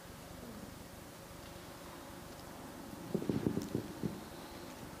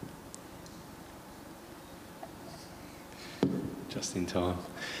 Just in time.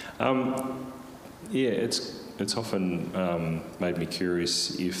 Yeah, it's often made me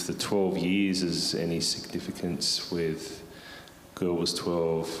curious if the 12 years has any significance with girl was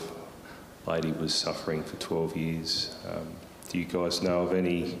 12, lady was suffering for 12 years. Do you guys know of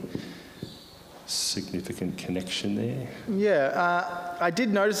any significant connection there? Yeah, I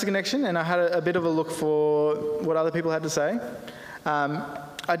did notice the connection, and I had a bit of a look for what other people had to say.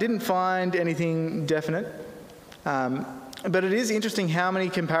 I didn't find anything definite, but it is interesting how many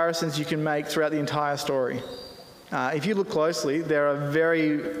comparisons you can make throughout the entire story. If you look closely,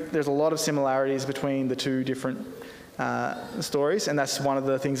 there's a lot of similarities between the two different stories, and that's one of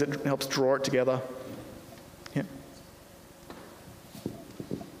the things that helps draw it together. Yeah.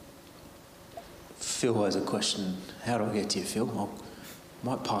 Phil has a question. How do I get to you, Phil? I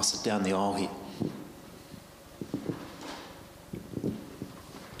might pass it down the aisle here.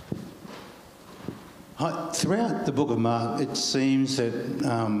 Throughout the book of Mark, it seems that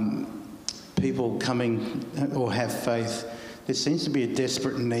people coming or have faith, there seems to be a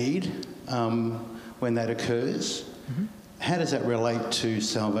desperate need when that occurs. Mm-hmm. How does that relate to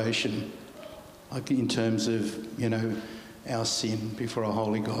salvation, like in terms of, our sin before a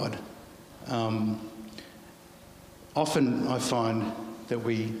holy God? Often I find that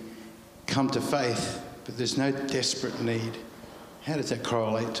we come to faith, but there's no desperate need. How does that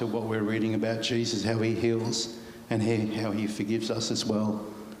correlate to what we're reading about Jesus, how he heals and how he forgives us as well?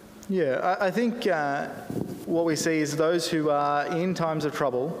 Yeah, I think what we see is those who are in times of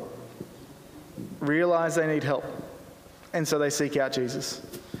trouble realise they need help, and so they seek out Jesus.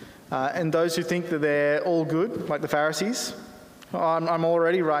 And those who think that they're all good, like the Pharisees, I'm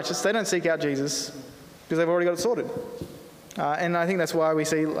already righteous, they don't seek out Jesus because they've already got it sorted. And I think that's why we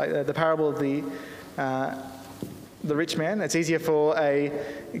see the parable of the rich man. It's easier for a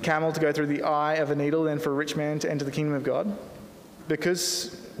camel to go through the eye of a needle than for a rich man to enter the kingdom of God,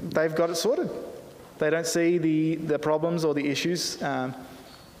 because they've got it sorted. They don't see the problems or the issues that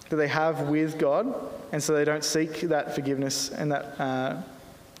they have with God, and so they don't seek that forgiveness and that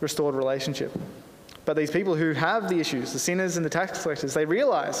restored relationship. But these people who have the issues, the sinners and the tax collectors, they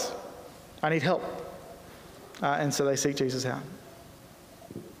realise, I need help. And so they seek Jesus out.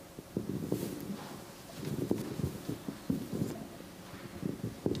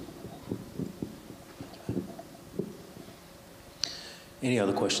 Any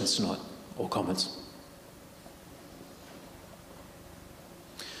other questions tonight or comments?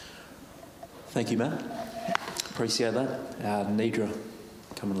 Thank you, Matt. Appreciate that. Nidra,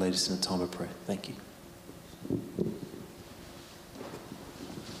 come and lead us in a time of prayer. Thank you.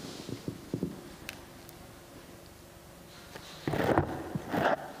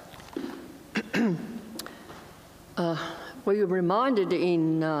 We were reminded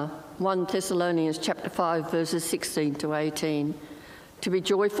in 1 Thessalonians chapter 5, verses 16 to 18, to be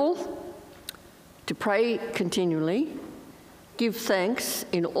joyful, to pray continually, give thanks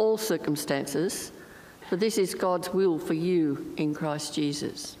in all circumstances, for this is God's will for you in Christ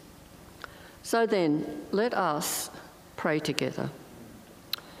Jesus. So then, let us pray together.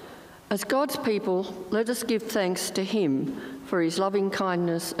 As God's people, let us give thanks to him for his loving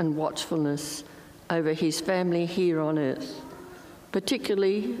kindness and watchfulness over his family here on earth,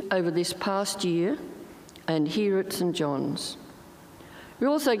 particularly over this past year and here at St John's. We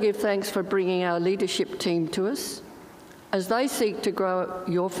also give thanks for bringing our leadership team to us. As they seek to grow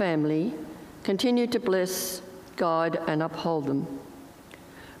your family, continue to bless, guide and uphold them.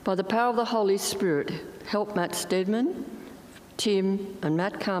 By the power of the Holy Spirit, help Matt Stedman, Tim and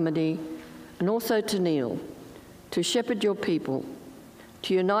Matt Carmody, and also to Neil, to shepherd your people,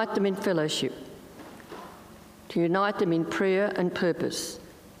 to unite them in fellowship, to unite them in prayer and purpose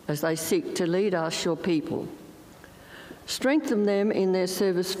as they seek to lead us, your people. Strengthen them in their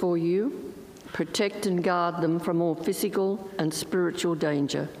service for you, protect and guard them from all physical and spiritual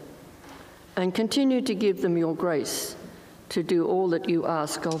danger, and continue to give them your grace to do all that you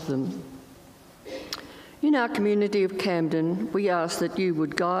ask of them. In our community of Camden, we ask that you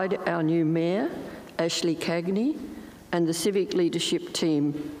would guide our new Mayor, Ashley Cagney, and the civic leadership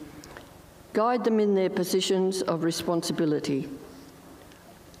team. Guide them in their positions of responsibility.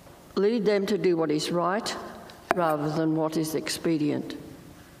 Lead them to do what is right rather than what is expedient.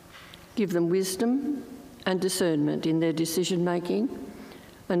 Give them wisdom and discernment in their decision-making,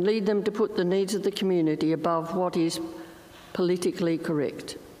 and lead them to put the needs of the community above what is politically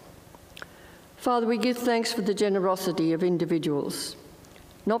correct. Father, we give thanks for the generosity of individuals,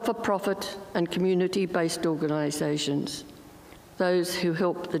 not-for-profit and community-based organisations, those who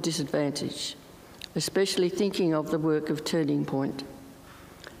help the disadvantaged, especially thinking of the work of Turning Point.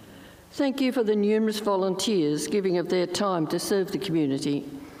 Thank you for the numerous volunteers giving of their time to serve the community,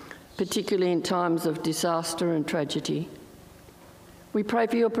 particularly in times of disaster and tragedy. We pray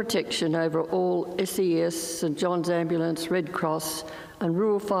for your protection over all SES, St John's Ambulance, Red Cross and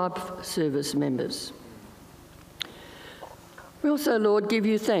Rural Fire Service members. We also, Lord, give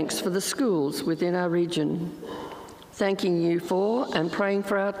you thanks for the schools within our region, thanking you for and praying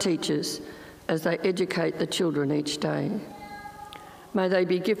for our teachers as they educate the children each day. May they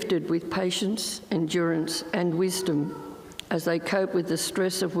be gifted with patience, endurance and wisdom as they cope with the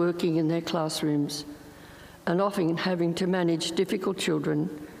stress of working in their classrooms and often having to manage difficult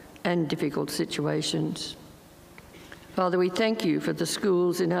children and difficult situations. Father, we thank you for the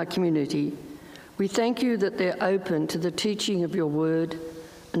schools in our community. We thank you that they're open to the teaching of your word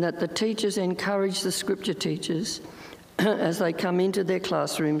and that the teachers encourage the scripture teachers as they come into their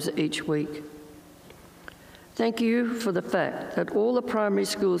classrooms each week. Thank you for the fact that all the primary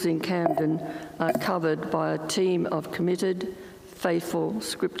schools in Camden are covered by a team of committed, faithful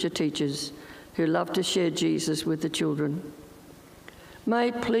scripture teachers who love to share Jesus with the children. May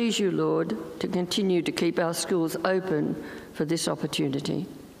it please you, Lord, to continue to keep our schools open for this opportunity.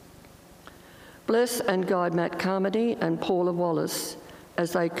 Bless and guide Matt Carmody and Paula Wallace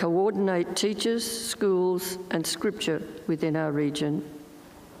as they coordinate teachers, schools and scripture within our region.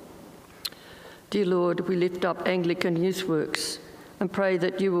 Dear Lord, we lift up Anglican Youthworks and pray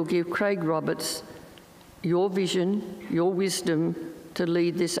that you will give Craig Roberts your vision, your wisdom to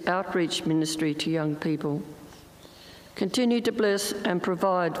lead this outreach ministry to young people. Continue to bless and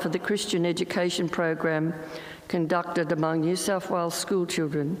provide for the Christian education program conducted among New South Wales school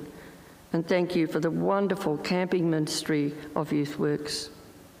children, and thank you for the wonderful camping ministry of Youthworks.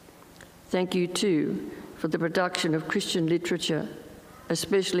 Thank you too for the production of Christian literature,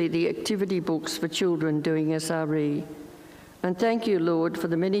 especially the activity books for children doing SRE. And thank you, Lord, for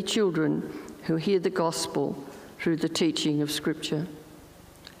the many children who hear the gospel through the teaching of Scripture.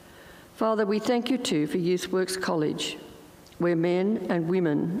 Father, we thank you too for Youthworks College, where men and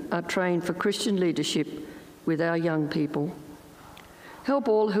women are trained for Christian leadership with our young people. Help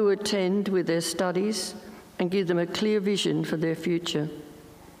all who attend with their studies and give them a clear vision for their future.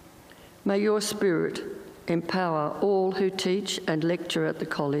 May your Spirit empower all who teach and lecture at the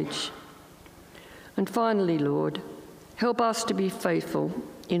college. And finally, Lord, help us to be faithful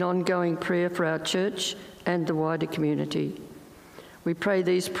in ongoing prayer for our church and the wider community. We pray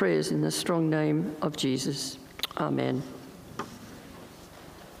these prayers in the strong name of Jesus. Amen.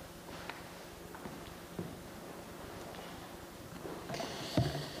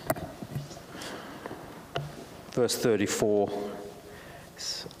 Verse 34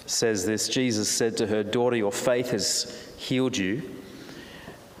 says this: Jesus said to her, "Daughter, your faith has healed you.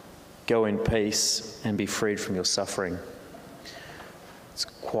 Go in peace and be freed from your suffering."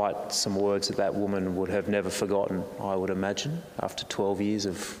 quite some words that that woman would have never forgotten, I would imagine, after 12 years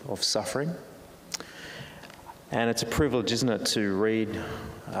of suffering. And it's a privilege, isn't it, to read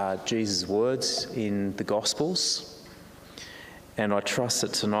Jesus' words in the Gospels. And I trust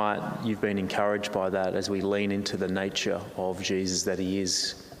that tonight you've been encouraged by that as we lean into the nature of Jesus, that he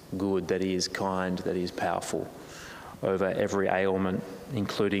is good, that he is kind, that he is powerful over every ailment,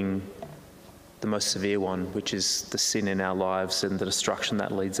 including the most severe one, which is the sin in our lives and the destruction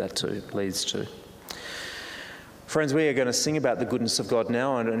that leads to. Friends, we are going to sing about the goodness of God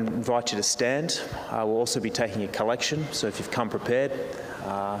now and invite you to stand. We'll also be taking a collection, so if you've come prepared,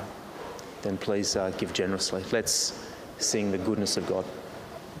 then please give generously. Let's sing the goodness of God.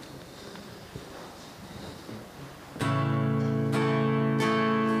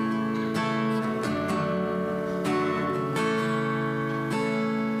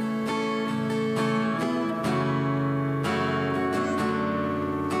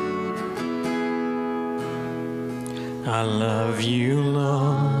 I love you,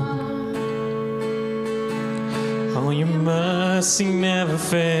 Lord. Oh, your mercy never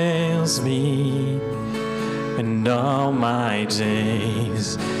fails me. And all my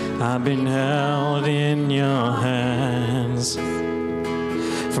days I've been held in your hands.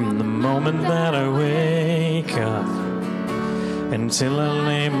 From the moment that I wake up until I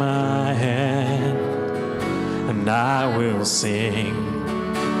lay my head, and I will sing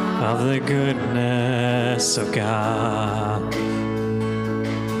of the goodness of God.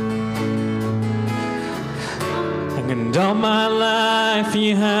 And all my life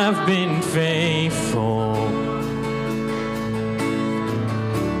you have been faithful.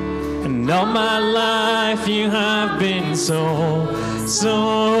 And all my life you have been so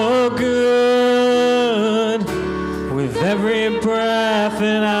good. With every breath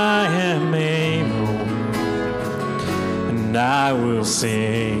that I am able, and I will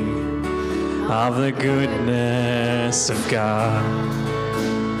sing of the goodness of God.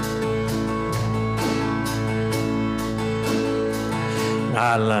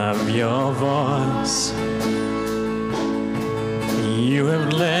 I love your voice. You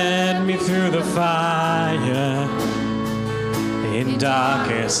have led me through the fire in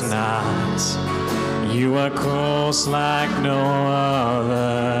darkest nights. You are close like no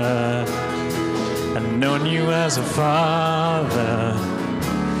other. I've known you as a father.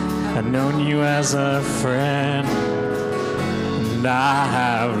 I've known you as a friend. And I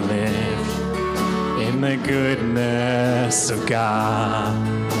have lived in the goodness of God.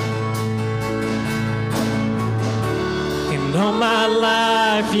 In all my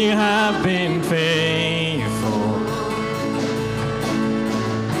life you have been faithful.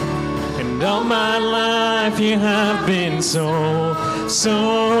 And all my life you have been so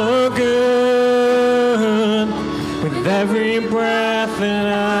good. With every breath that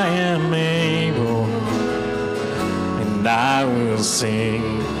I am able, and I will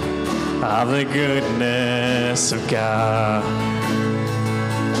sing of the goodness of God.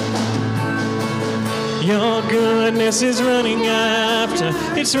 Your goodness is running after,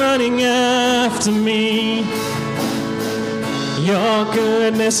 it's running after me. Your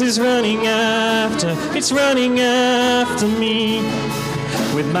goodness is running after, it's running after me.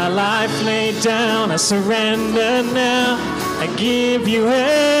 With my life laid down, I surrender now. I give you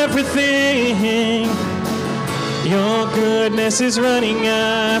everything. Your goodness is running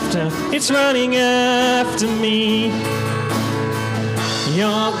after, it's running after me.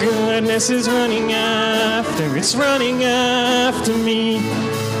 Your goodness is running after, it's running after me.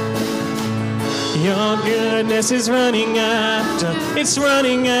 Your goodness is running after, it's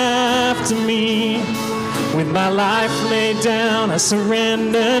running after me. With my life laid down, I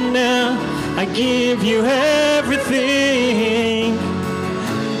surrender now. I give you everything.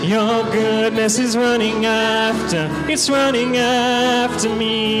 Your goodness is running after, it's running after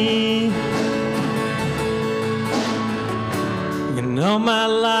me. And all my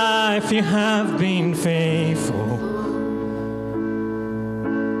life you have been faithful.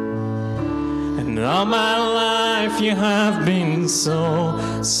 And all my life you have been so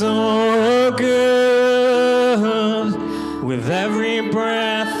good. With every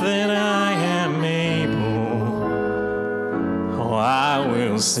breath that I am able, oh, I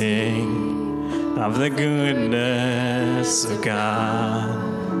will sing of the goodness of God.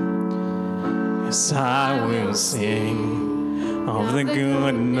 Yes, I will sing of the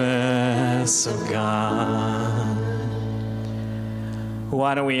goodness of God.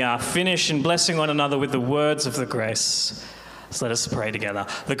 Why don't we finish in blessing one another with the words of the grace. So let us pray together.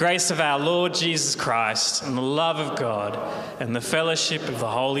 The grace of our Lord Jesus Christ and the love of God and the fellowship of the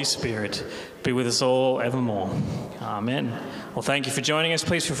Holy Spirit be with us all evermore. Amen. Well, thank you for joining us.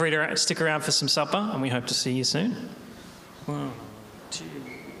 Please feel free to stick around for some supper, and we hope to see you soon. 1, 2,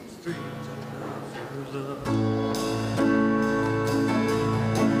 3.